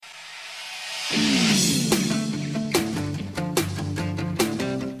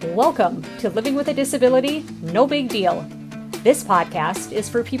Welcome to Living with a Disability, No Big Deal. This podcast is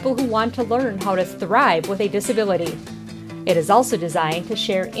for people who want to learn how to thrive with a disability. It is also designed to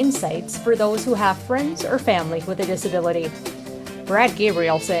share insights for those who have friends or family with a disability. Brad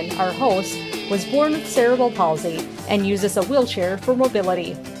Gabrielson, our host, was born with cerebral palsy and uses a wheelchair for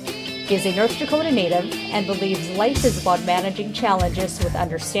mobility. He is a North Dakota native and believes life is about managing challenges with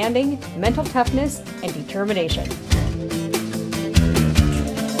understanding, mental toughness, and determination.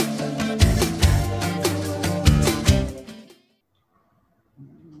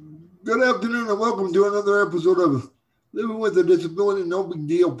 Good afternoon and welcome to another episode of Living with a Disability No Big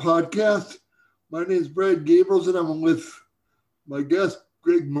Deal podcast. My name is Brad Gabrielson. I'm with my guest,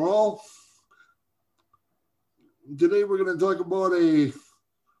 Greg Morrell. Today we're going to talk about a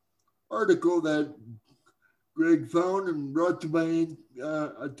article that Greg found and brought to my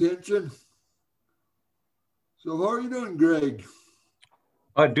attention. So how are you doing, Greg?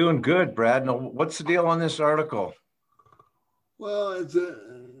 Doing good, Brad. Now, what's the deal on this article? Well, it says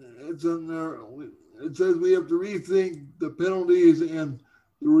we have to rethink the penalties and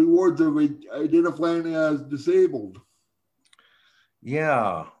the rewards of identifying as disabled.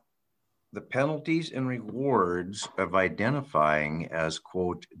 Yeah, the penalties and rewards of identifying as,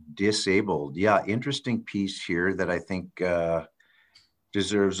 quote, disabled. Yeah, interesting piece here that I think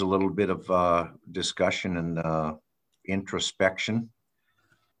deserves a little bit of discussion and introspection.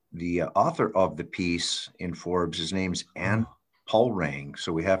 The author of the piece in Forbes, his name's Ann Pulrang,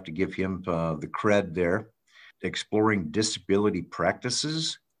 so we have to give him the cred there. Exploring disability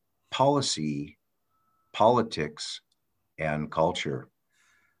practices, policy, politics, and culture.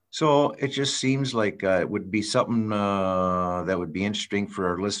 So it just seems like it would be something that would be interesting for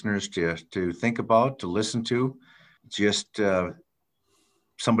our listeners to think about, to listen to. Just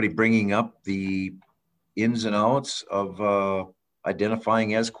somebody bringing up the ins and outs of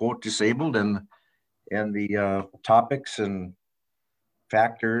identifying as, quote, disabled and the topics and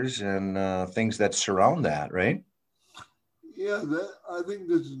factors and things that surround that, right? Yeah, I think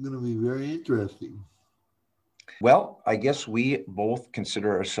this is going to be very interesting. Well, I guess we both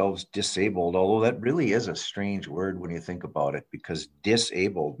consider ourselves disabled, although that really is a strange word when you think about it, because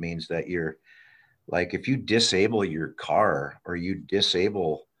disabled means that you're, like, if you disable your car or you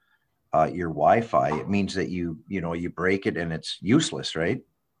disable your Wi-Fi, it means that you break it and it's useless, right?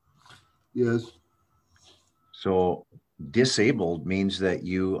 Yes. So disabled means that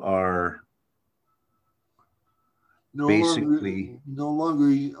you are no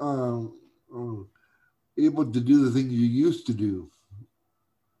longer able to do the things you used to do.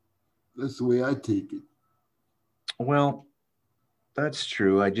 That's the way I take it. Well, that's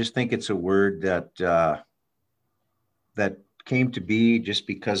true. I just think it's a word that that came to be just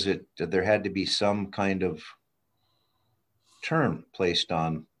because there had to be some kind of term placed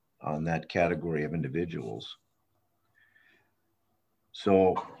on that category of individuals.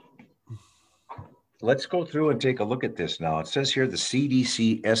 So let's go through and take a look at this now. It says here the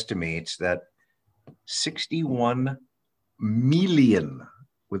CDC estimates that 61 million,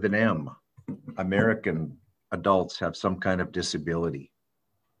 with an M, American adults have some kind of disability.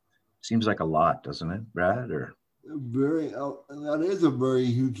 Seems like a lot, doesn't it, Brad? Or that is a very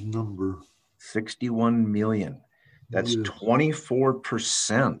huge number. 61 million. That's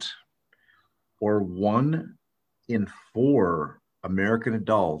 24%, or 1 in 4 American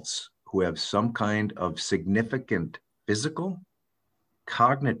adults who have some kind of significant physical,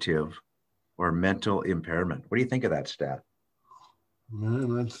 cognitive, or mental impairment. What do you think of that stat?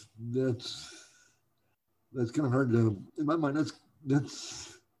 Man, that's kind of hard to, in my mind,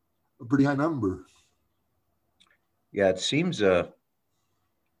 that's a pretty high number. Yeah, it seems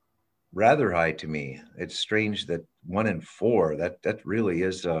rather high to me. It's strange that 1 in 4, that really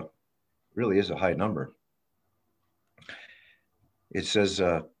is a high number. It says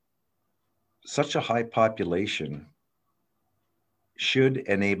such a high population should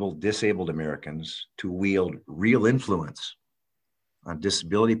enable disabled Americans to wield real influence on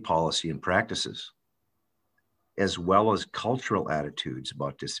disability policy and practices, as well as cultural attitudes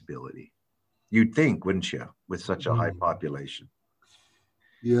about disability. You'd think, wouldn't you, with such a high population?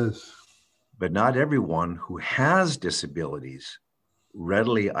 Yes. But not everyone who has disabilities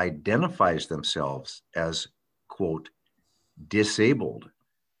readily identifies themselves as, quote, disabled,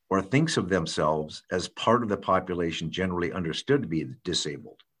 or thinks of themselves as part of the population generally understood to be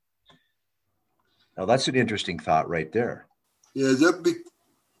disabled. Now, that's an interesting thought right there. Yeah,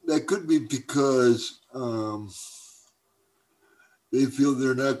 that could be because they feel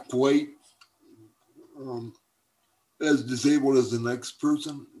they're not quite as disabled as the next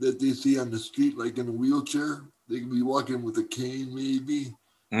person that they see on the street, like in a wheelchair. They can be walking with a cane maybe,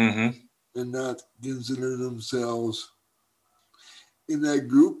 Mm-hmm. and not consider themselves in that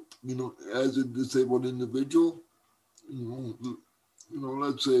group, as a disabled individual.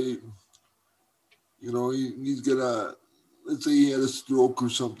 Let's say, he's got let's say he had a stroke or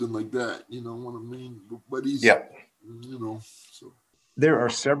something like that, you know what I mean? But he's, Yeah. So. There are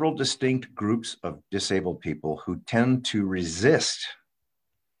several distinct groups of disabled people who tend to resist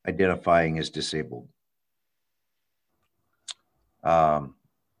identifying as disabled.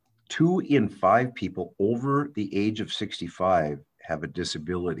 2 in 5 people over the age of 65 have a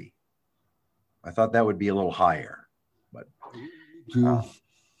disability. I thought that would be a little higher, but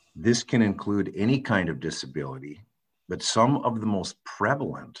this can include any kind of disability, but some of the most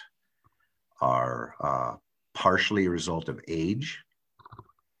prevalent are partially a result of age,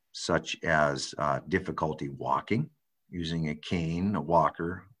 such as difficulty walking, using a cane, a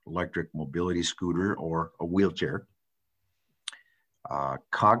walker, electric mobility scooter, or a wheelchair.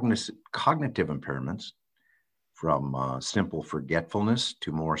 Cognitive impairments, from simple forgetfulness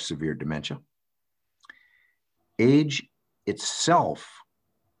to more severe dementia. Age itself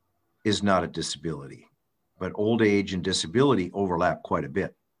is not a disability, but old age and disability overlap quite a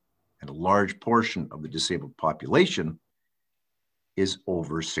bit. And a large portion of the disabled population is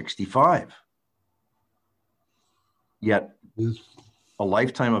over 65. Yet a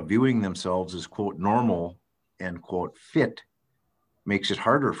lifetime of viewing themselves as, quote, normal and, quote, fit makes it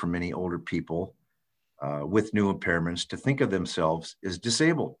harder for many older people with new impairments to think of themselves as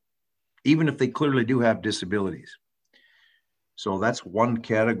disabled, even if they clearly do have disabilities. So that's one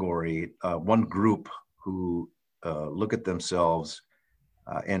category, one group who look at themselves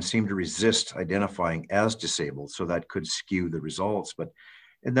and seem to resist identifying as disabled. So that could skew the results,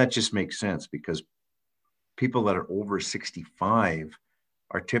 and that just makes sense because people that are over 65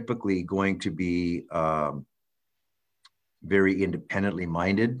 are typically going to be very independently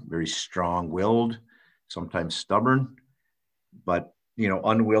minded, very strong-willed, sometimes stubborn, but,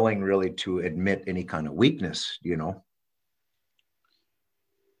 unwilling really to admit any kind of weakness,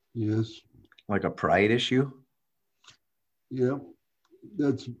 Yes. Like a pride issue. Yeah.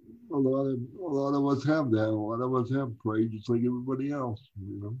 That's a lot of us have that. A lot of us have pride just like everybody else,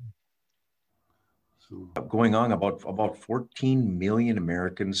 So going on, about 14 million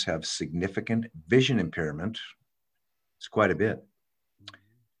Americans have significant vision impairment. It's quite a bit.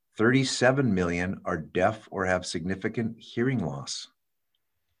 37 million are deaf or have significant hearing loss.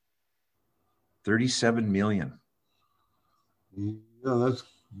 37 million. Yeah, that's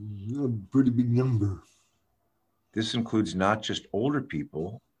a pretty big number. This includes not just older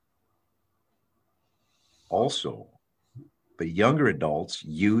people, also, but younger adults,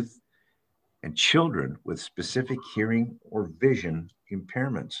 youth, and children with specific hearing or vision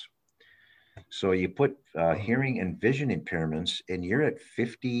impairments. So you put hearing and vision impairments, and you're at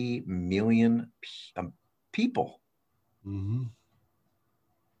 50 million people. Mm-hmm.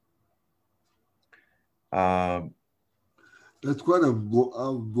 That's quite a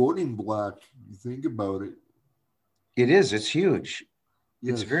voting block. You think about it. It is. It's huge.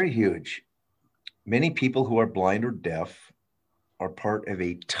 Yes. It's very huge. Many people who are blind or deaf are part of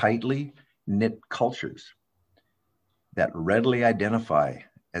a tightly knit cultures that readily identify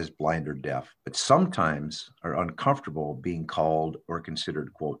as blind or deaf, but sometimes are uncomfortable being called or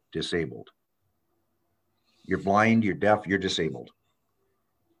considered, quote, disabled. You're blind, you're deaf, you're disabled.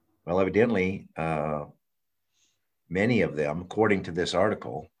 Well, evidently, many of them, according to this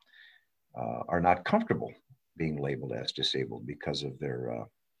article, are not comfortable being labeled as disabled because of their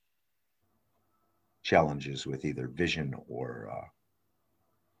challenges with either vision or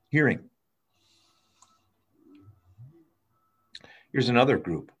hearing. Here's another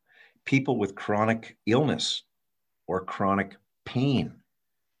group, people with chronic illness or chronic pain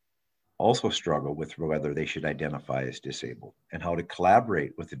also struggle with whether they should identify as disabled and how to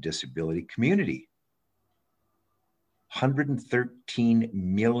collaborate with the disability community. 113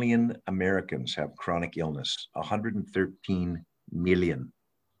 million Americans have chronic illness, 113 million.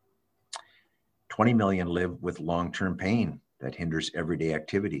 20 million live with long-term pain that hinders everyday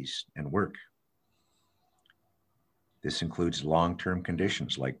activities and work. This includes long-term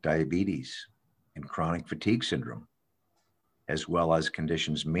conditions like diabetes and chronic fatigue syndrome, as well as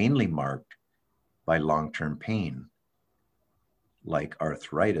conditions mainly marked by long-term pain, like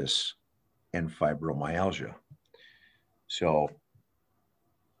arthritis and fibromyalgia. So,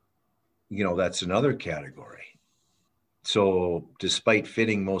 that's another category. So, despite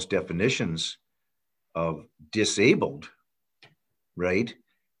fitting most definitions of disabled, right,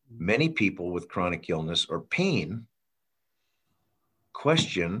 many people with chronic illness or pain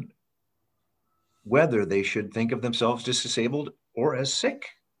question whether they should think of themselves as disabled or as sick.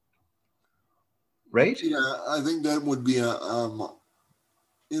 Right? Yeah, I think that would be a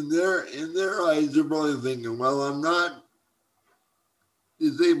in their eyes, they're probably thinking, well, I'm not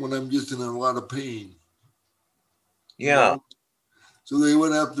disabled, I'm just in a lot of pain. Yeah. You know? So they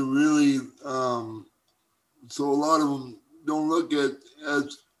would have to really so a lot of them don't look at it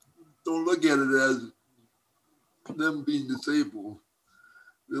as them being disabled.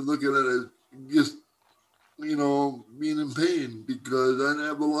 They look at it as just, you know, being in pain, because I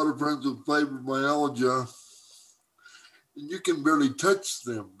have a lot of friends with fibromyalgia, and you can barely touch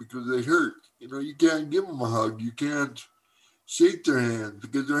them because they hurt. You know, you can't give them a hug. You can't shake their hands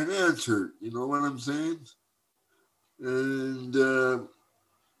because their hands hurt. You know what I'm saying? And, you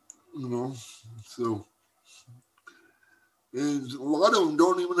know, so, and a lot of them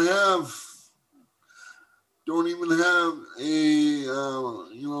don't even have a,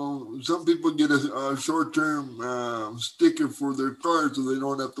 you know, some people get a short-term sticker for their car so they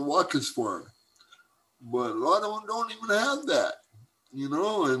don't have to walk as far. But a lot of them don't even have that, you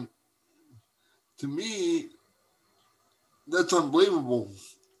know, and to me, that's unbelievable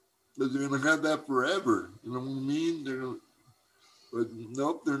that they're going to have that forever. You know what I mean? But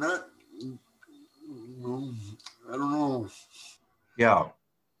nope, they're not. You know, I don't know. Yeah.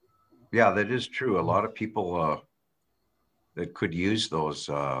 Yeah, that is true. A lot of people that could use those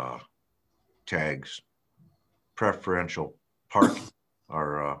tags, preferential parking,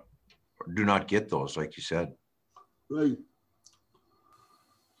 or do not get those, like you said. Right.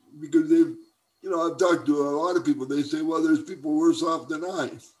 Because they've, you know, I've talked to a lot of people. They say, well, there's people worse off than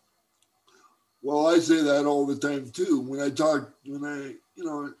I. Well, I say that all the time too. When I, you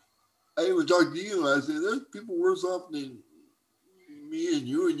know, I even talk to you, I say, there's people worse off than me and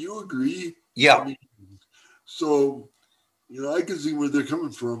you agree. Yeah. I mean, so, you know, I can see where they're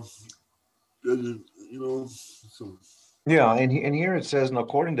coming from. You know, so. Yeah, and here it says, and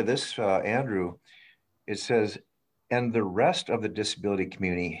according to this, Andrew, it says, and the rest of the disability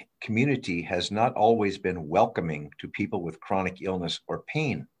community has not always been welcoming to people with chronic illness or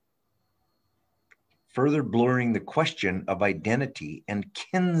pain, further blurring the question of identity and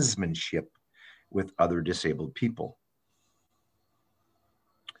kinsmanship with other disabled people.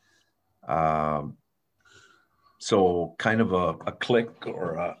 So kind of a clique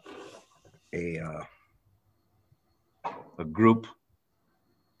or a group,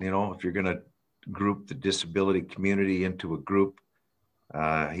 you know, if you're going to group the disability community into a group,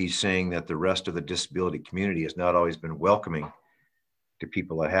 he's saying that the rest of the disability community has not always been welcoming to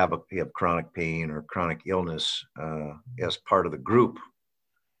people that have chronic pain or chronic illness as part of the group.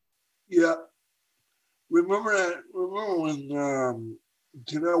 Yeah. Remember when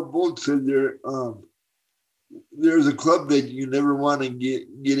Janelle Bolt said there's a club that you never want to get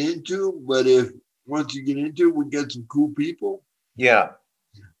into, but if once you get into it, we get some cool people. Yeah.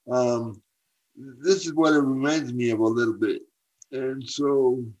 This is what it reminds me of a little bit. And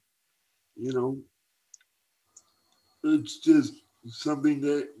so, you know, it's just something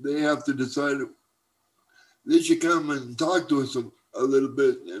that they have to decide. They should come and talk to us a little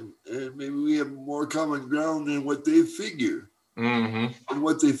bit, and maybe we have more common ground than what they figure and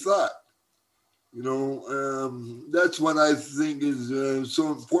what they thought. You know, that's what I think is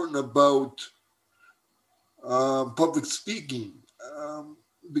so important about public speaking,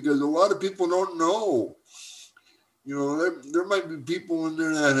 because a lot of people don't know. You know, there might be people in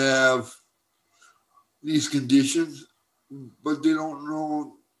there that have these conditions, but they don't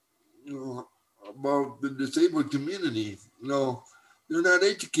know, you know, about the disabled community. You know, they're not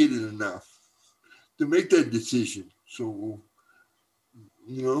educated enough to make that decision. So,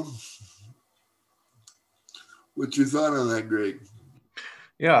 you know, what's your thought on that, Greg?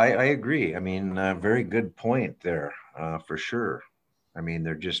 Yeah, I agree. I mean, very good point there, for sure. I mean,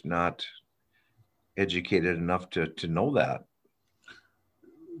 they're just not educated enough to know that.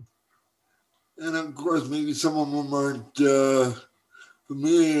 And of course, maybe some of them aren't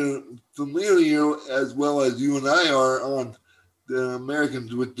familiar as well as you and I are on the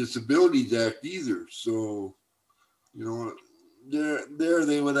Americans with Disabilities Act either. So, you know, there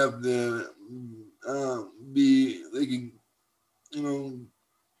they would have to they can, you know,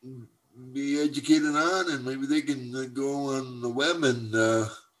 be educated on, and maybe they can go on the web and,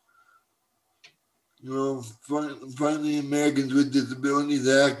 you know, find the Americans with Disabilities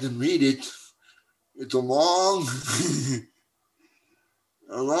Act and read it. It's a long,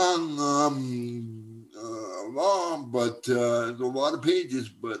 but it's a lot of pages,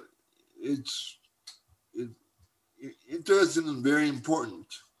 but it's interesting and very important.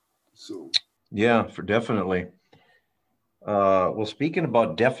 So yeah, for definitely. Well, speaking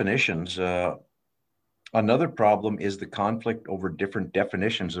about definitions, another problem is the conflict over different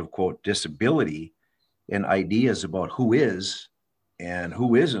definitions of, quote, disability and ideas about who is and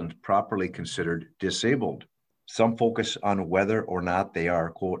who isn't properly considered disabled. Some focus on whether or not they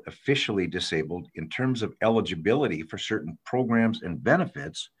are, quote, officially disabled in terms of eligibility for certain programs and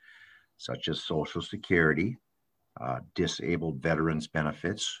benefits, such as Social Security, disabled veterans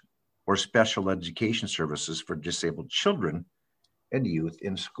benefits, or special education services for disabled children and youth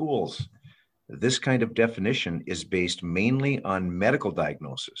in schools. This kind of definition is based mainly on medical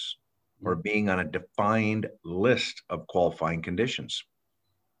diagnosis or being on a defined list of qualifying conditions.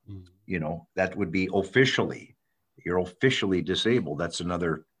 You know, that would be officially, you're officially disabled. That's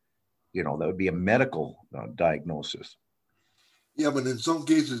another, you know, that would be a medical diagnosis. Yeah, but in some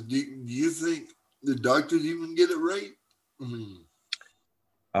cases, do you think the doctors even get it right? I mean,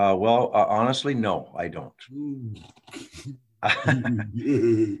 honestly, no, I don't.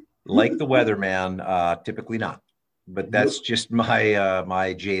 Like the weatherman, typically not. But that's just my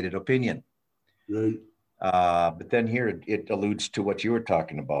my jaded opinion. Right. But then here it alludes to what you were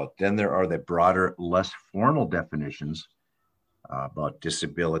talking about. Then there are the broader, less formal definitions about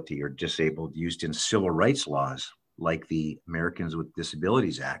disability or disabled used in civil rights laws, like the Americans with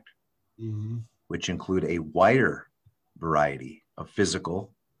Disabilities Act, which include a wider variety of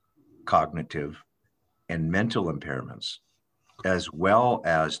physical, cognitive, and mental impairments, as well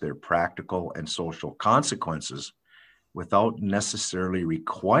as their practical and social consequences without necessarily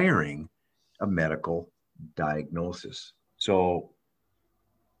requiring a medical diagnosis. So,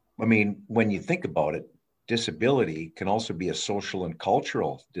 I mean, when you think about it, disability can also be a social and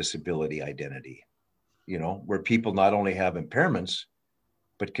cultural disability identity, you know, where people not only have impairments,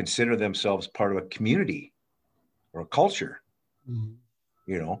 but consider themselves part of a community or a culture,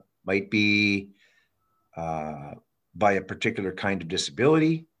 you know, might be by a particular kind of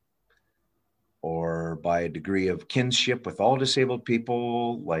disability or by a degree of kinship with all disabled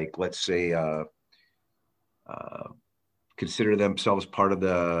people, like let's say consider themselves part of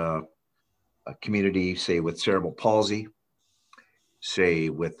the community, say with cerebral palsy, say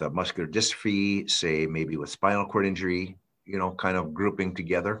with muscular dystrophy, say maybe with spinal cord injury, you know, kind of grouping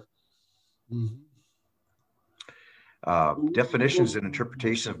together. Definitions and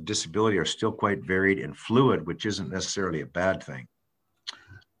interpretation of disability are still quite varied and fluid, which isn't necessarily a bad thing.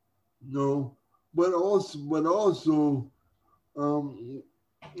 No, but also, you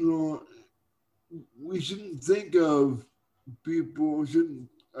know, we shouldn't think of people. I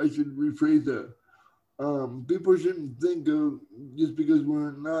should rephrase that. People shouldn't think of just because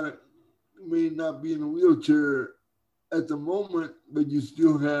may not be in a wheelchair at the moment, but you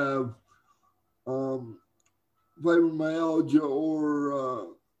still have fibromyalgia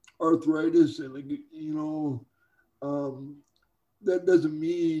or arthritis, and you know, that doesn't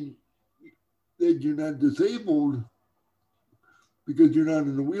mean that you're not disabled because you're not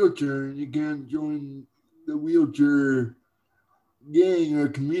in a wheelchair and you can't join the wheelchair gang or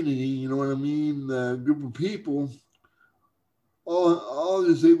community. You know what I mean? The group of people. All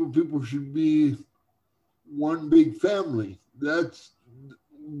disabled people should be one big family. That's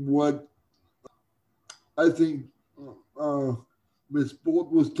what I think Miss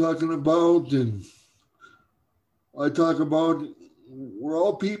Bolt was talking about, and I talk about. We're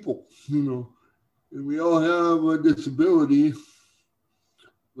all people, you know, and we all have a disability.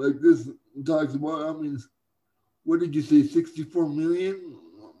 Like this talks about. I mean, what did you say? 64 million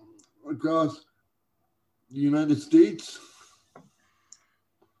across the United States.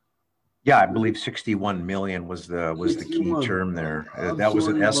 Yeah, I believe 61 million was the key term there. That was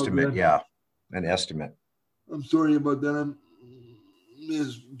an estimate. Yeah, an estimate. I'm sorry about that. I'm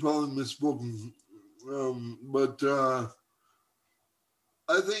probably misspoken. But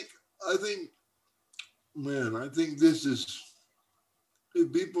I think, man, I think this is,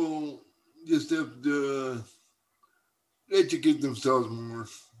 if people just have to educate themselves more.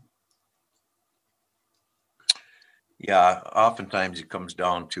 Yeah, oftentimes it comes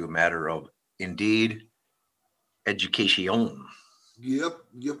down to a matter of, indeed, education. Yep.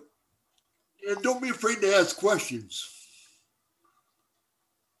 And don't be afraid to ask questions.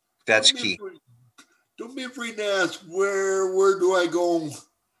 That's key. Don't be afraid to ask where do I go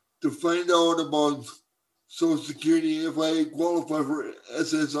to find out about Social Security, if I qualify for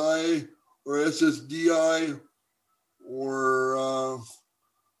SSI or SSDI or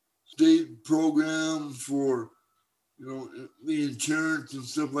state program for, you know, the insurance and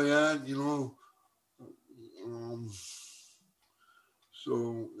stuff like that, you know.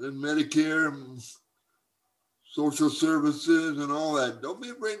 So, and Medicare, social services and all that. Don't be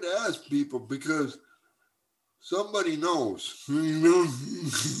afraid to ask people, because somebody knows, you know?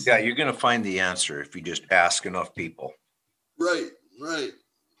 Yeah, you're going to find the answer if you just ask enough people. Right.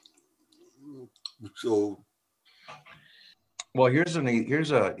 So, well, here's an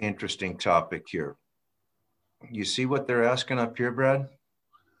interesting topic here. You see what they're asking up here, Brad?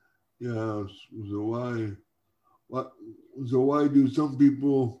 yeah. So why do some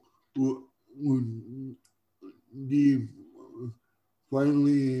people who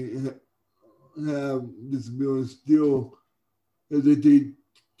finally have disabilities still hesitate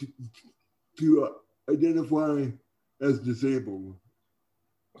to identify as disabled?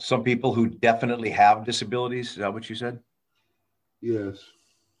 Some people who definitely have disabilities, is that what you said? Yes.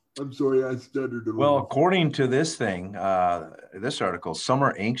 I'm sorry, I stuttered a little. Well, according to this thing, this article, some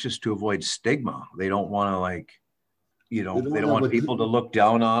are anxious to avoid stigma. They don't want to they don't want people to look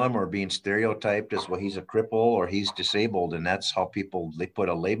down on them or being stereotyped as, well, he's a cripple or he's disabled. And that's how they put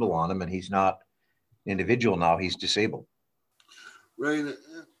a label on him, and he's not an individual now, he's disabled. Right.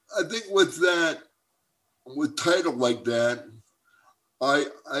 I think with title like that, I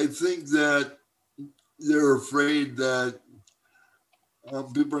think that they're afraid that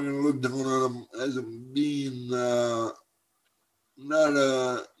people are going to look down on them as being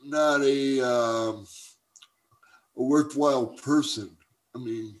not a worthwhile person. I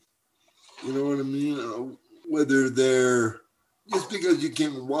mean, you know what I mean? Whether they're, just because you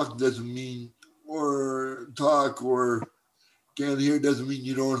can't walk doesn't mean, or talk or can't hear doesn't mean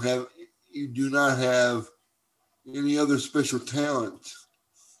you do not have any other special talent.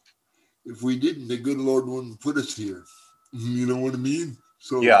 If we didn't, the good Lord wouldn't put us here. You know what I mean?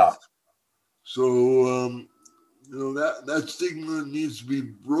 So yeah. So that stigma needs to be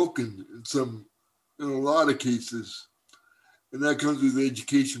broken in a lot of cases, and that comes with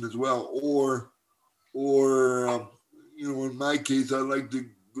education as well. Or in my case, I like to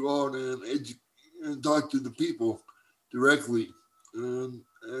go out and talk to the people directly, and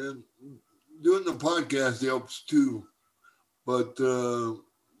doing the podcast helps too. But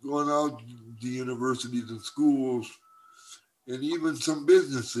going out to universities and schools, and even some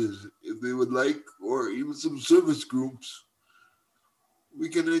businesses, if they would like, or even some service groups, we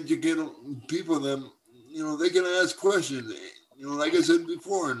can educate people. Them, they can ask questions. Like I said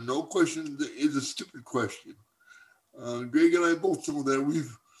before, no question is a stupid question. Greg and I both know that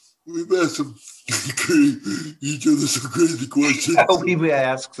we've asked each other some crazy questions. We've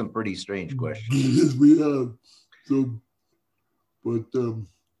asked some pretty strange questions. Yes, we have. So, but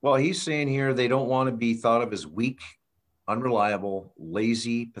well, he's saying here they don't want to be thought of as weak, unreliable,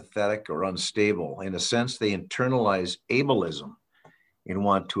 lazy, pathetic, or unstable. In a sense, they internalize ableism and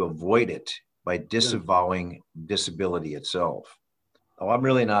want to avoid it by disavowing disability itself. Oh, I'm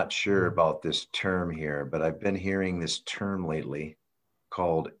really not sure about this term here, but I've been hearing this term lately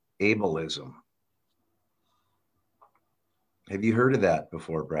called ableism. Have you heard of that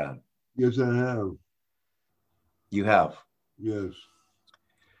before, Brad? Yes, I have. You have? Yes.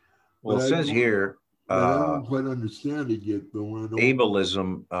 Well, it says here, I don't quite understand it yet, though.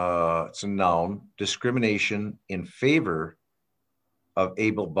 Ableism, it's a noun, discrimination in favor of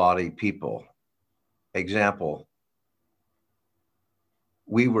able-bodied people. Example,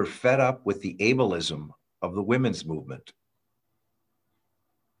 we were fed up with the ableism of the women's movement.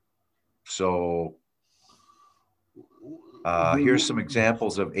 So here's some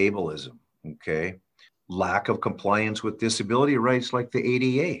examples of ableism, okay? Lack of compliance with disability rights like the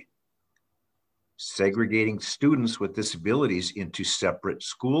ADA. Segregating students with disabilities into separate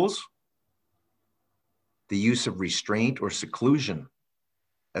schools, the use of restraint or seclusion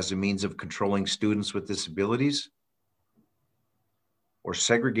as a means of controlling students with disabilities, or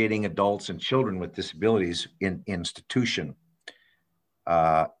segregating adults and children with disabilities in institution.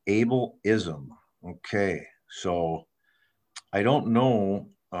 Ableism. Okay, so I don't know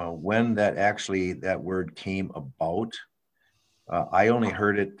when that word came about. I only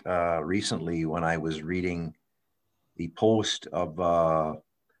heard it recently when I was reading the post of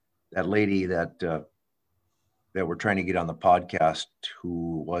that lady that we're trying to get on the podcast,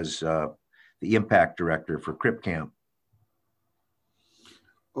 who was the impact director for Crip Camp.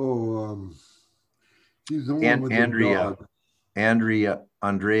 Oh, she's the one with the dog. Andrea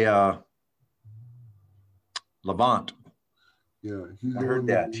Levant. Yeah, I heard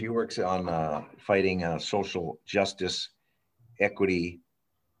that. She works on fighting social justice, equity.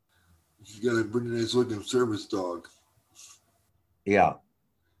 She's got a pretty nice looking service dog. Yeah.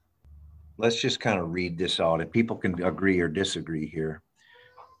 Let's just kind of read this out, and people can agree or disagree here.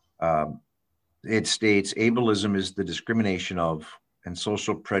 It states, ableism is the discrimination of and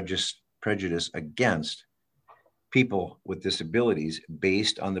social prejudice against people with disabilities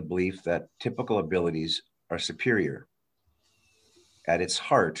based on the belief that typical abilities are superior. At its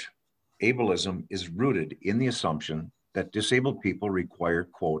heart, ableism is rooted in the assumption that disabled people require,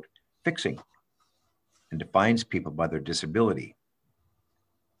 quote, fixing, and defines people by their disability.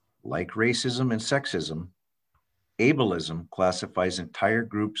 Like racism and sexism, ableism classifies entire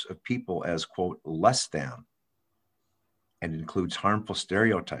groups of people as, quote, less than, and includes harmful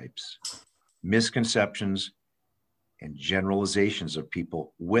stereotypes, misconceptions, and generalizations of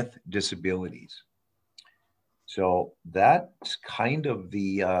people with disabilities. So that's kind of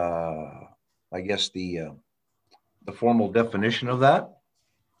the, I guess, the formal definition of that.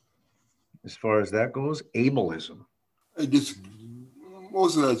 As far as that goes, ableism. I disagree.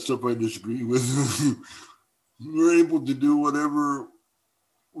 Most of that stuff I disagree with. We're able to do whatever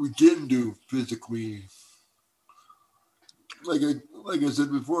we can do physically. Like I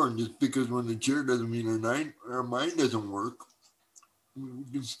said before, just because when the chair doesn't mean our mind doesn't work, we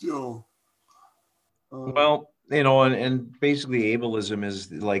can still. Well, you know, and basically ableism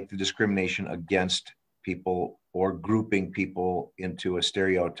is like the discrimination against people or grouping people into a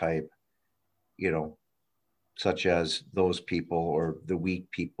stereotype, you know, such as those people or the weak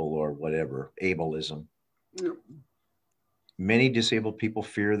people or whatever, ableism. Yep. Many disabled people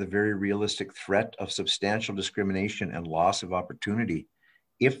fear the very realistic threat of substantial discrimination and loss of opportunity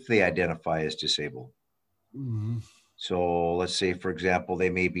if they identify as disabled. Mm-hmm. So let's say, for example, they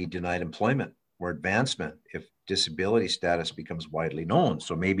may be denied employment or advancement if disability status becomes widely known.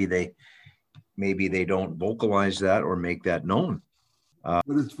 So maybe they don't vocalize that or make that known.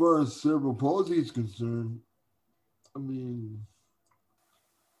 But as far as cerebral palsy is concerned, I mean,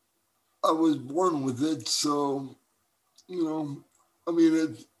 I was born with it, so you know, I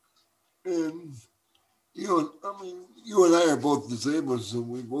mean, and you and I are both disabled, so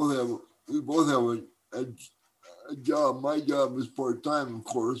we both have a job. My job is part time, of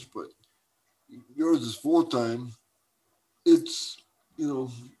course, but yours is full time. It's, you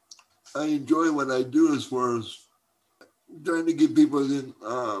know, I enjoy what I do as far as trying to give people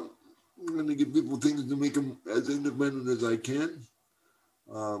trying to give people things to make them as independent as I can.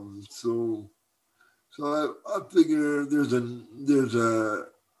 So I figure there's a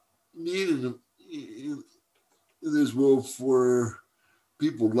need in this world for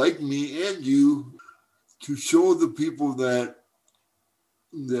people like me and you to show the people that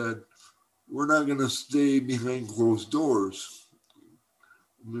we're not going to stay behind closed doors.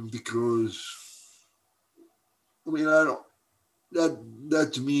 I mean, because I don't.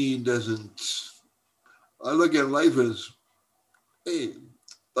 That to me doesn't. I look at life as, hey,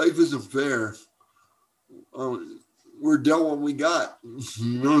 life isn't fair. We're dealt what we got.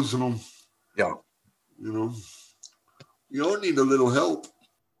 You know, so Yeah. You know, you don't need a little help.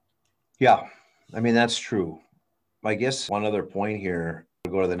 Yeah, I mean, that's true. I guess one other point here,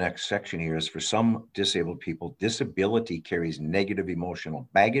 we'll go to the next section here, is for some disabled people, disability carries negative emotional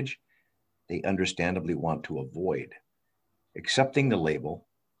baggage they understandably want to avoid. Accepting the label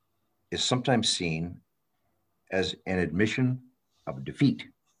is sometimes seen as an admission of defeat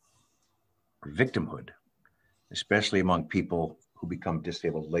or victimhood, especially among people who become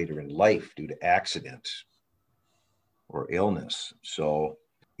disabled later in life due to accidents or illness. So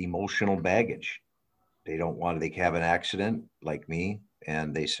emotional baggage. They don't want to, they have an accident like me,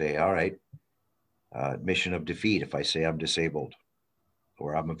 and they say, all right, admission of defeat if I say I'm disabled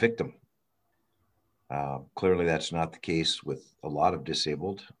or I'm a victim. Clearly, that's not the case with a lot of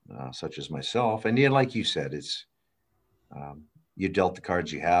disabled, such as myself. And yeah, like you said, it's you dealt the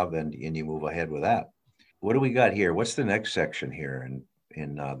cards you have, and you move ahead with that. What do we got here? What's the next section here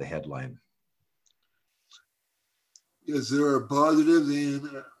in the headline? Yes, there are positives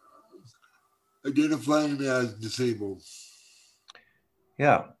in identifying as disabled.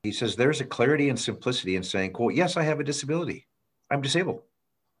 Yeah, he says there's a clarity and simplicity in saying, quote, yes, I have a disability. I'm disabled.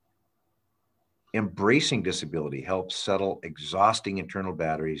 Embracing disability helps settle exhausting internal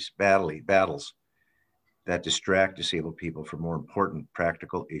battles that distract disabled people from more important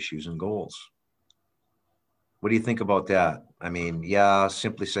practical issues and goals. What do you think about that? I mean, yeah,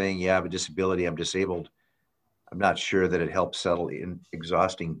 simply saying, yeah, I have a disability, I'm disabled. I'm not sure that it helps settle in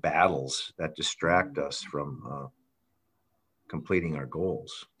exhausting battles that distract us from completing our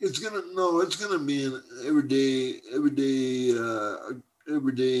goals. It's gonna be an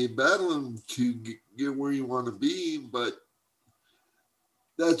everyday battling to get where you want to be, but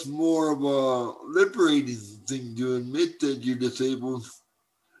that's more of a liberating thing to admit that you're disabled.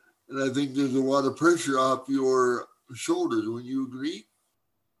 And I think there's a lot of pressure off your shoulders. Would you agree?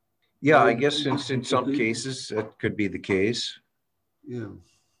 Yeah, I guess in some cases that could be the case. Yeah.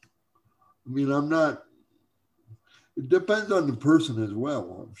 I mean, it depends on the person as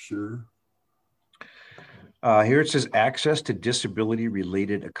well, I'm sure. Here it says access to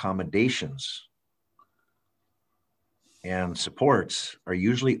disability-related accommodations and supports are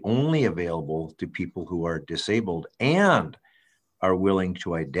usually only available to people who are disabled and are willing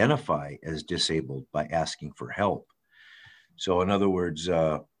to identify as disabled by asking for help. So in other words,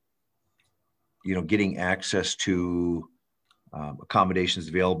 getting access to accommodations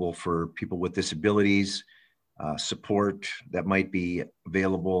available for people with disabilities, support that might be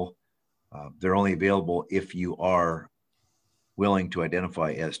available. They're only available if you are willing to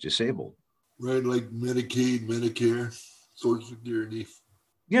identify as disabled. Right, like Medicaid, Medicare, Social Security.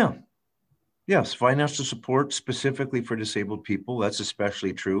 Yeah. Yes, financial support specifically for disabled people. That's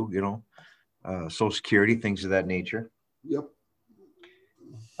especially true, Social Security, things of that nature. Yep.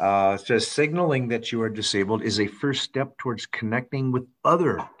 It says signaling that you are disabled is a first step towards connecting with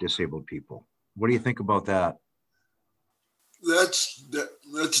other disabled people. What do you think about that? That's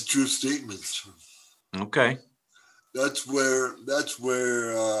a true statement. Okay. That's where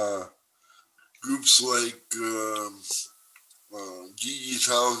groups like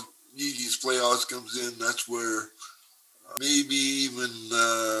Gigi's Playhouse comes in. That's where maybe even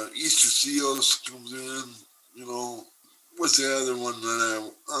Easter Seals comes in. What's the other one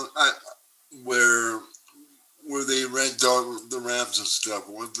that where they rent out the ramps and stuff?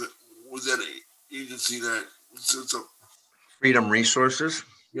 Was that agency that sets up? Freedom Resources.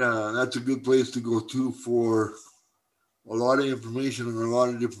 Yeah, that's a good place to go to for a lot of information and a lot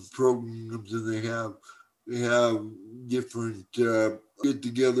of different programs, and they have different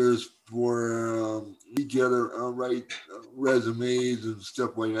get-togethers for each other, write resumes and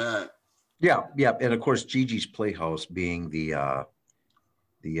stuff like that. Yeah, and of course, Gigi's Playhouse being the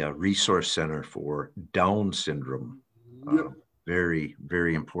resource center for Down syndrome. Yep. Very,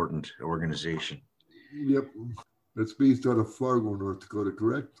 very important organization. Yep. That's based out of Fargo, North Dakota,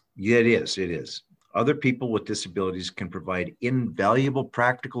 correct? Yeah, it is. Other people with disabilities can provide invaluable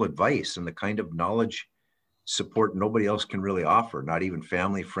practical advice and the kind of knowledge support nobody else can really offer, not even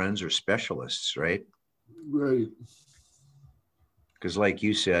family, friends, or specialists, right? Right. Because like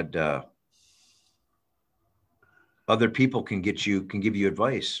you said, other people can give you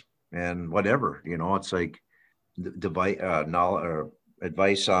advice and whatever, it's like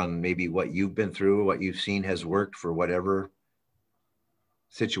advice on maybe what you've been through, what you've seen has worked for whatever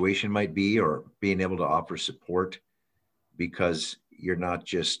situation might be, or being able to offer support because you're not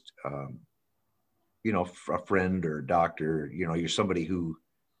just, a friend or a doctor, you're somebody who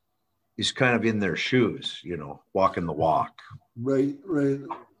is kind of in their shoes, walking the walk. Right.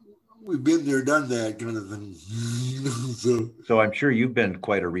 We've been there, done that kind of thing. So I'm sure you've been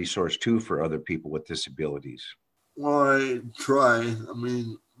quite a resource too for other people with disabilities. Well, I try. I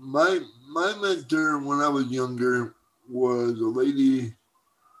mean, my mentor when I was younger was a lady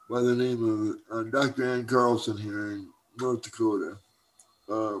by the name of Dr. Ann Carlson here in North Dakota.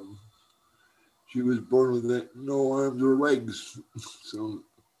 She was born with no arms or legs. So,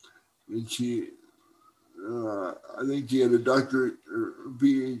 and she, I think she had a doctorate or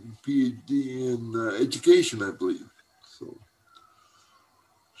PhD in education, I believe.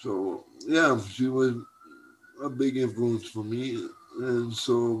 So yeah, she was a big influence for me. And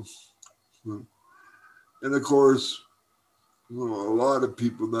so, and of course, a lot of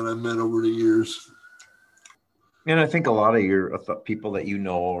people that I met over the years. And I think a lot of your people that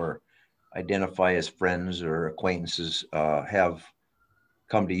or identify as friends or acquaintances have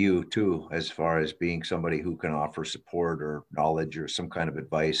come to you too, as far as being somebody who can offer support or knowledge or some kind of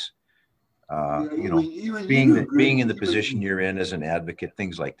advice. Being in the position you're in as an advocate,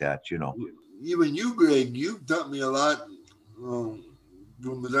 things like that, Even you, Greg, you've taught me a lot from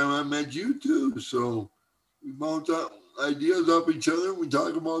the time I met you too. So we bounce ideas off each other. We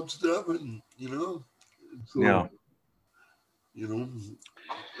talk about stuff, and yeah.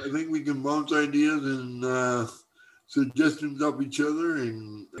 I think we can bounce ideas and suggestions off each other.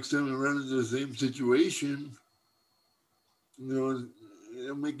 And next time we run into the same situation, it'll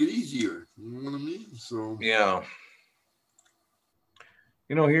make it easier. You know what I mean? So yeah.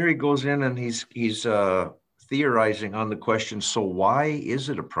 Here he goes in and he's theorizing on the question. So why is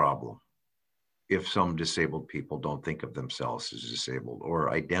it a problem if some disabled people don't think of themselves as disabled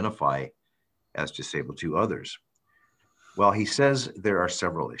or identify as disabled to others? Well, he says there are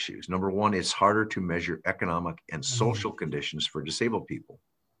several issues. Number one, it's harder to measure economic and social conditions for disabled people.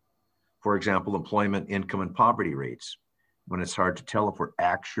 For example, employment, income, and poverty rates, when it's hard to tell if we're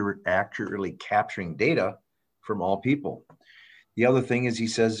accurately capturing data from all people. The other thing is he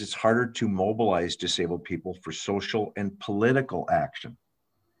says it's harder to mobilize disabled people for social and political action.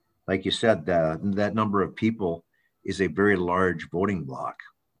 Like you said, that number of people is a very large voting bloc.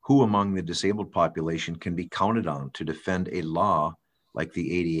 Who among the disabled population can be counted on to defend a law like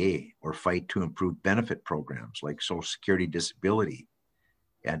the ADA or fight to improve benefit programs like Social Security Disability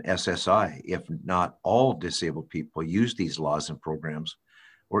and SSI, if not all disabled people use these laws and programs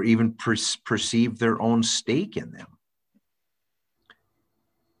or even perceive their own stake in them?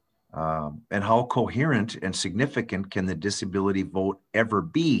 And how coherent and significant can the disability vote ever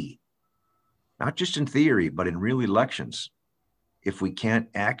be? Not just in theory, but in real elections, if we can't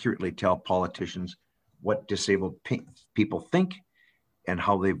accurately tell politicians what disabled people think and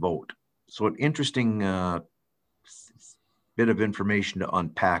how they vote. So an interesting bit of information to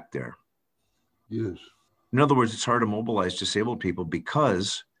unpack there. Yes. In other words, it's hard to mobilize disabled people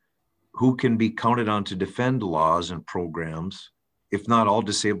because who can be counted on to defend laws and programs if not all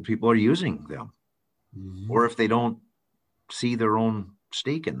disabled people are using them, or if they don't see their own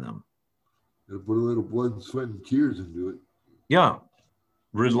stake in them? Gotta put a little blood, sweat, and tears into it. Yeah.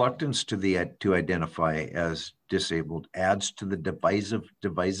 Reluctance to identify as disabled adds to the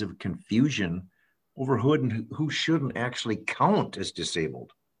divisive confusion over who shouldn't actually count as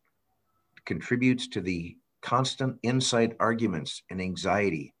disabled. It contributes to the constant inside arguments and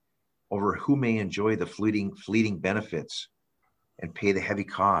anxiety over who may enjoy the fleeting benefits and pay the heavy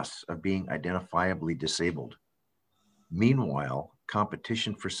costs of being identifiably disabled. Meanwhile,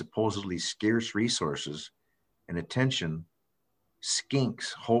 competition for supposedly scarce resources and attention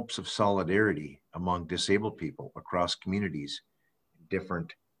skinks hopes of solidarity among disabled people across communities in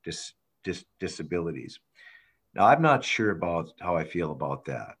different disabilities. Now, I'm not sure about how I feel about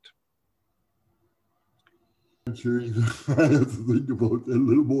that. I'm sure I have to think about that a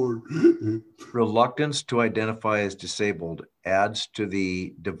little more. Reluctance to identify as disabled adds to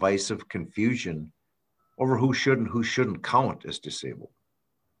the divisive confusion over who shouldn't count as disabled.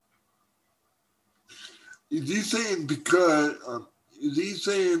 Is he saying because, is he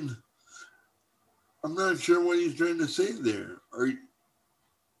saying, I'm not sure what he's trying to say there.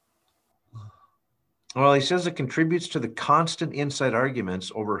 Well, he says it contributes to the constant inside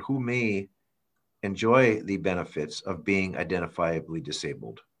arguments over who may enjoy the benefits of being identifiably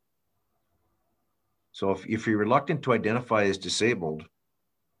disabled. So if you're reluctant to identify as disabled,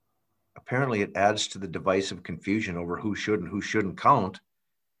 apparently it adds to the divisive confusion over who shouldn't count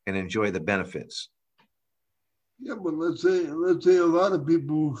and enjoy the benefits. Yeah, but let's say a lot of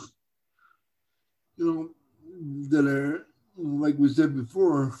people, that are, like we said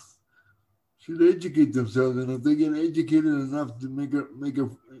before, should educate themselves, and if they get educated enough to make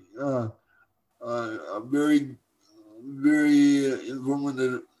a very, very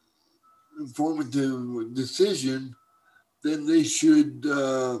informative decision, then they should.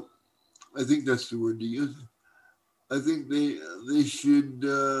 I think that's the word to use. I think they should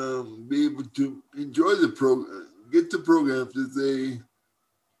be able to enjoy get the programs if they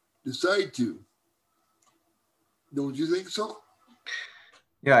decide to. Don't you think so?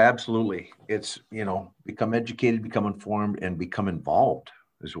 Yeah, absolutely. It's, become educated, become informed, and become involved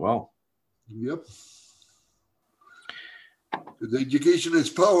as well. Yep. Because education is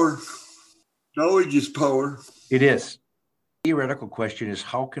power. Knowledge is power. It is. The theoretical question is,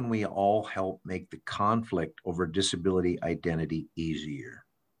 how can we all help make the conflict over disability identity easier?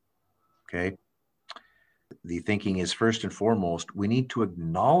 Okay. The thinking is, first and foremost, we need to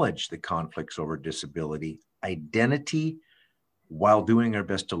acknowledge the conflicts over disability identity while doing our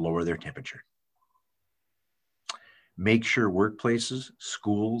best to lower their temperature. Make sure workplaces,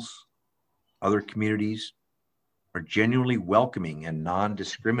 schools, other communities are genuinely welcoming and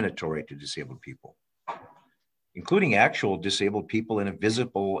non-discriminatory to disabled people, including actual disabled people in a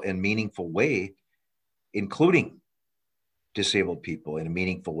visible and meaningful way. Including disabled people in a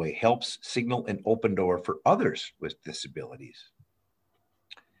meaningful way helps signal an open door for others with disabilities.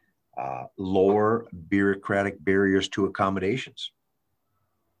 Lower bureaucratic barriers to accommodations,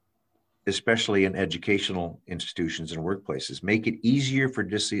 especially in educational institutions and workplaces. Make it easier for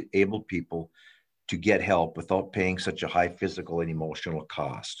disabled people to get help without paying such a high physical and emotional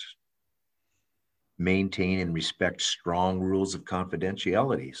cost. Maintain and respect strong rules of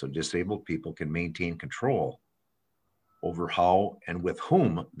confidentiality so disabled people can maintain control over how and with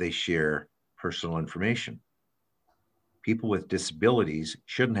whom they share personal information. People with disabilities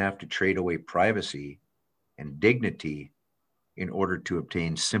shouldn't have to trade away privacy and dignity in order to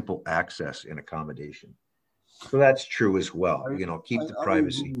obtain simple access and accommodation. So that's true as well. Keep the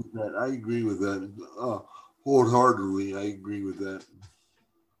privacy. I agree with that. Wholeheartedly, I agree with that.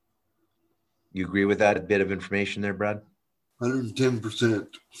 You agree with that bit of information there, Brad? 110%.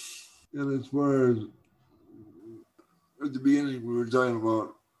 And as far as at the beginning, we were talking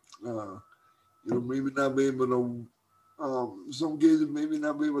about, maybe not being able to some kids maybe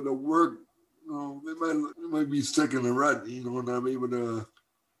not be able to work. They might be stuck in a rut, not be able to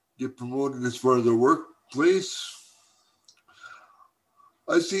get promoted as far as their workplace.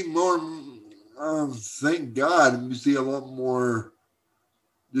 I see more, thank God, we see a lot more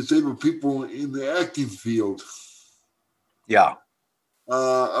disabled people in the acting field. Yeah.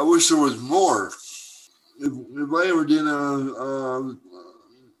 I wish there was more. If I ever did a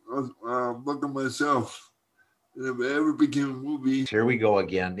book of myself, and if it ever became a movie. Here we go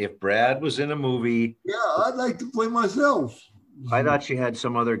again. If Brad was in a movie. Yeah, I'd like to play myself. I thought you had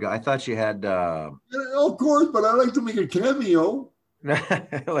some other guy. I thought you had. Yeah, of course, but I'd like to make a cameo.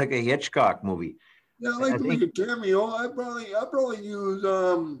 Like a Hitchcock movie. Yeah, I'd like to make a cameo. I probably use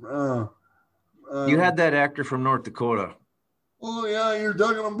you had that actor from North Dakota. Oh yeah, you're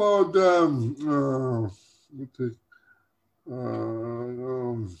talking about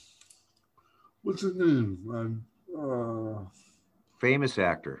what's his name? Famous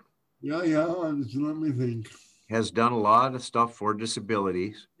actor. Yeah. Let me think. Has done a lot of stuff for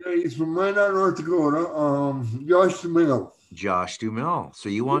disabilities. Yeah, he's from Minot, North Dakota. Josh Duhamel. Josh Duhamel. So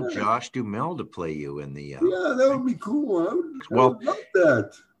you want Josh Duhamel to play you in the? Yeah, that would be cool. I would love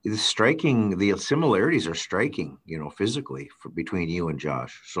that. It's striking. The similarities are striking, physically between you and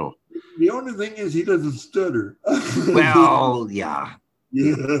Josh. So the only thing is he doesn't stutter. Well, yeah.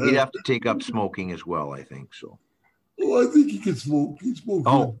 He'd have to take up smoking as well, I think. So. Oh, I think he can smoke. He smokes.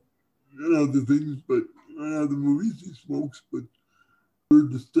 Oh. The things, but the movies he smokes, but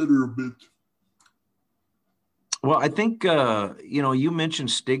learned to stutter a bit. Well, I think you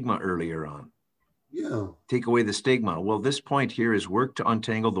mentioned stigma earlier on. Yeah. Take away the stigma. Well, this point here is work to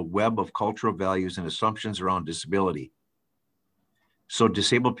untangle the web of cultural values and assumptions around disability. So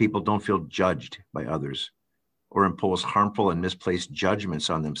disabled people don't feel judged by others or impose harmful and misplaced judgments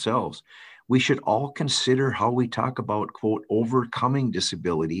on themselves. We should all consider how we talk about, quote, overcoming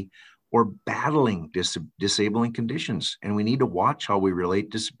disability or battling disabling conditions. And we need to watch how we relate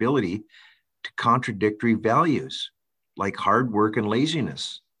disability to contradictory values like hard work and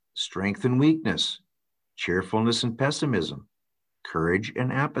laziness, strength and weakness, cheerfulness and pessimism, courage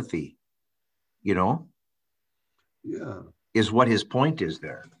and apathy, Yeah. Is what his point is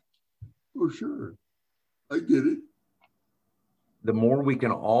there. For sure. I get it. The more we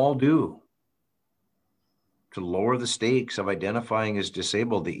can all do to lower the stakes of identifying as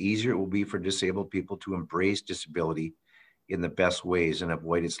disabled, the easier it will be for disabled people to embrace disability in the best ways and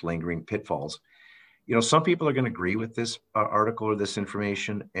avoid its lingering pitfalls. Some people are going to agree with this article or this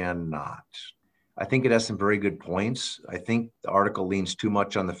information and not. I think it has some very good points. I think the article leans too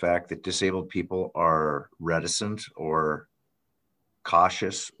much on the fact that disabled people are reticent or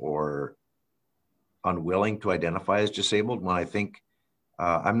cautious or unwilling to identify as disabled, when I think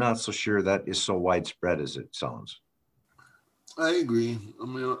I'm not so sure that is so widespread as it sounds. I agree. I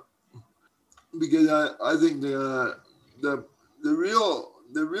mean, because I think the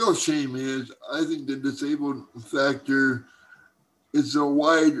real shame is, I think the disabled factor is a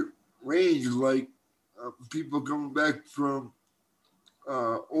wide range, like people coming back from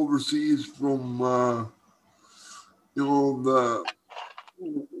overseas from the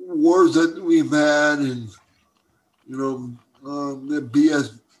wars that we've had, and the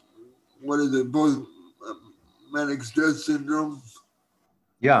BS, what is it, both manic stress syndrome.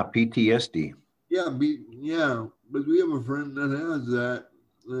 Yeah, PTSD. Yeah, but we have a friend that has that,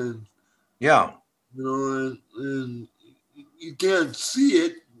 and yeah, and you can't see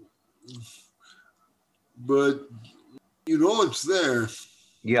it, but it's there.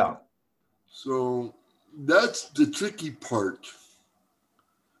 Yeah. So that's the tricky part,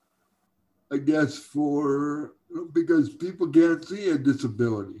 I guess, because people can't see a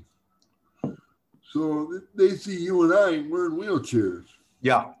disability. So they see you and I, we're in wheelchairs.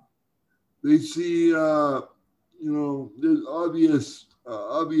 Yeah. They see, there's obvious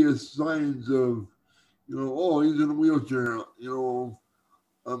signs of, oh, he's in a wheelchair, he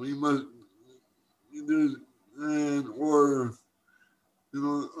must, you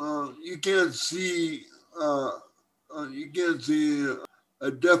can't see, a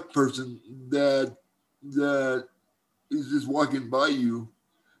deaf person that is just walking by you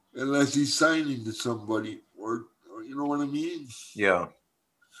unless he's signing to somebody, or you know what I mean? Yeah.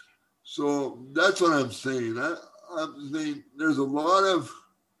 So that's what I'm saying. I'm saying there's a lot of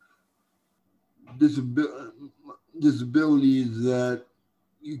disabilities that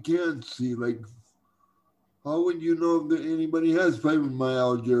you can't see. Like, how would you know that anybody has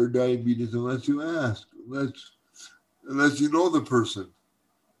fibromyalgia or diabetes unless you ask, unless you know the person?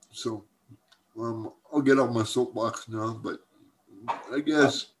 So I'll get off my soapbox now, but I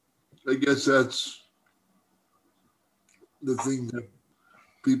guess that's the thing that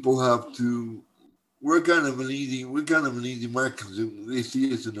people have to. We're kind of an easy market because they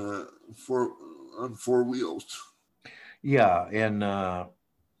see us on four wheels. Yeah, and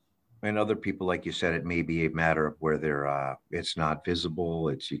other people, like you said, it may be a matter of where they're. It's not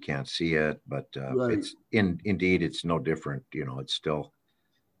visible. You can't see it, but Right. it's indeed it's no different. It's still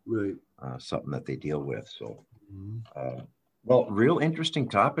Right. something that they deal with. So, Mm-hmm. well, real interesting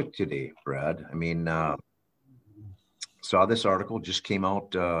topic today, Brad. I mean, saw this article just came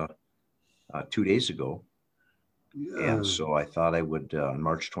out 2 days ago. Yeah. And so I thought I would on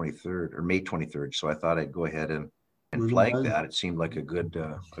March 23rd or May 23rd. So I thought I'd go ahead and flag that. It seemed like a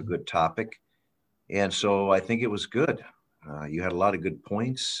good topic. And so I think it was good. You had a lot of good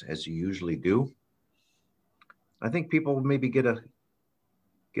points, as you usually do. I think people maybe get a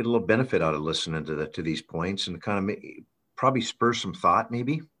little benefit out of listening to these points and kind of probably spur some thought,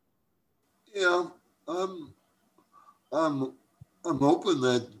 maybe. Yeah, I'm hoping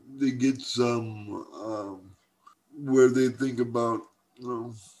that they get some where they think about,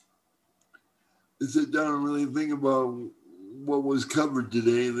 they sit down and really think about what was covered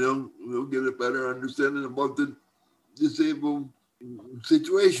today. They'll get a better understanding about the disabled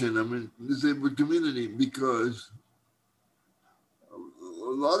situation. I mean, disabled community, because a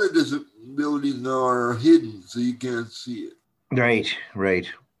lot of disabilities now are hidden, so you can't see it. Right. I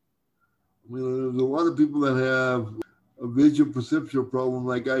mean, there's a lot of people that have a visual perceptual problem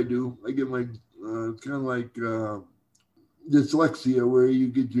like I do. I get my kind of like dyslexia, where you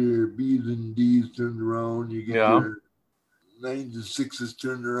get your B's and D's turned around, you get your 9s and 6s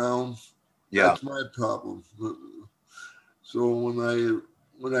turned around. Yeah, that's my problem. So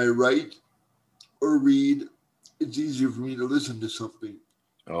when I write or read, it's easier for me to listen to something.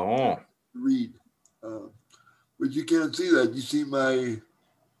 Read, but you can't see that. You see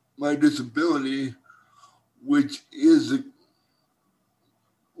my disability, which is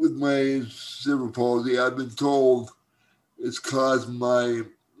with my cerebral palsy. I've been told it's caused my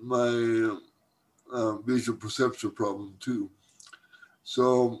visual perceptual problem too.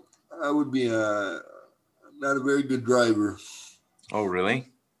 So I would be not a very good driver. Oh,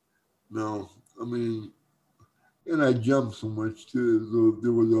 really? No, I mean, and I jump so much too. So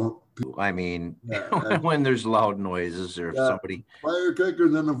there was a. I mean, when there's loud noises or somebody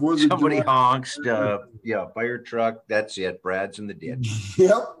firecrackers on the 4th of July. Somebody honks. Fire truck. That's it. Brad's in the ditch.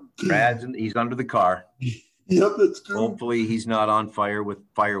 Yep. He's under the car. Yep, that's true. Hopefully he's not on fire with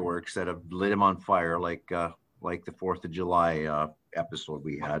fireworks that have lit him on fire like the 4th of July episode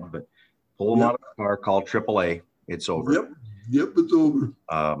we had. But pull him out of the car, call AAA. It's over. Yep, it's over.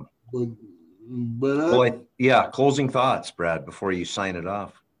 But closing thoughts, Brad, before you sign it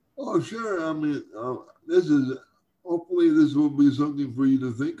off. Oh, sure. I mean, hopefully this will be something for you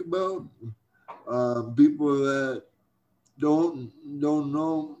to think about. People that don't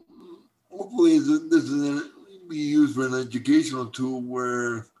know, hopefully this is be used for an educational tool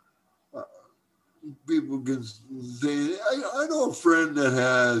where people can say, I know a friend that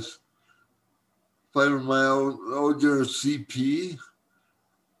has fibromyalgia or CP.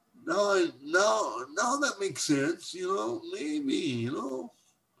 Now that makes sense, maybe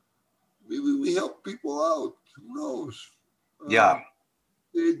we help people out. Who knows?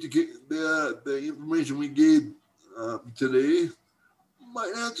 The information we gave today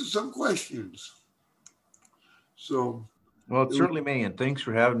might answer some questions. So, well, it certainly may. And thanks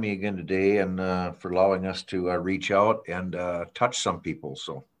for having me again today, and for allowing us to reach out and touch some people.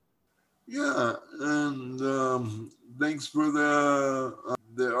 So, yeah, and thanks for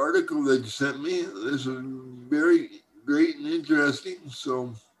the article that you sent me. This was very great and interesting.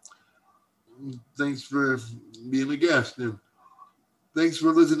 So, thanks for being a guest, and thanks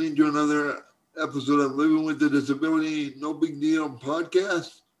for listening to another episode of Living with a Disability No Big Deal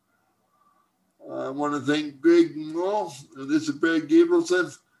podcast. I want to thank Greg Moll, and this is Brad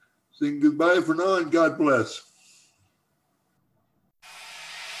Gabrielson saying goodbye for now, and God bless.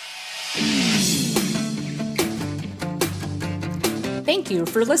 Thank you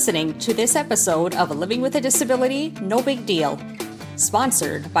for listening to this episode of Living with a Disability No Big Deal.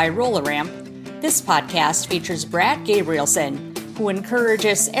 Sponsored by Roll-A-Ramp, this podcast features Brad Gabrielson, who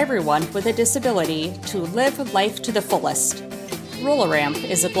encourages everyone with a disability to live life to the fullest. Roll-A-Ramp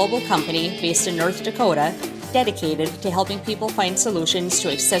is a global company based in North Dakota dedicated to helping people find solutions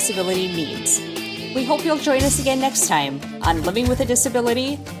to accessibility needs. We hope you'll join us again next time on Living with a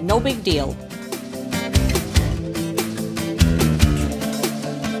Disability No Big Deal.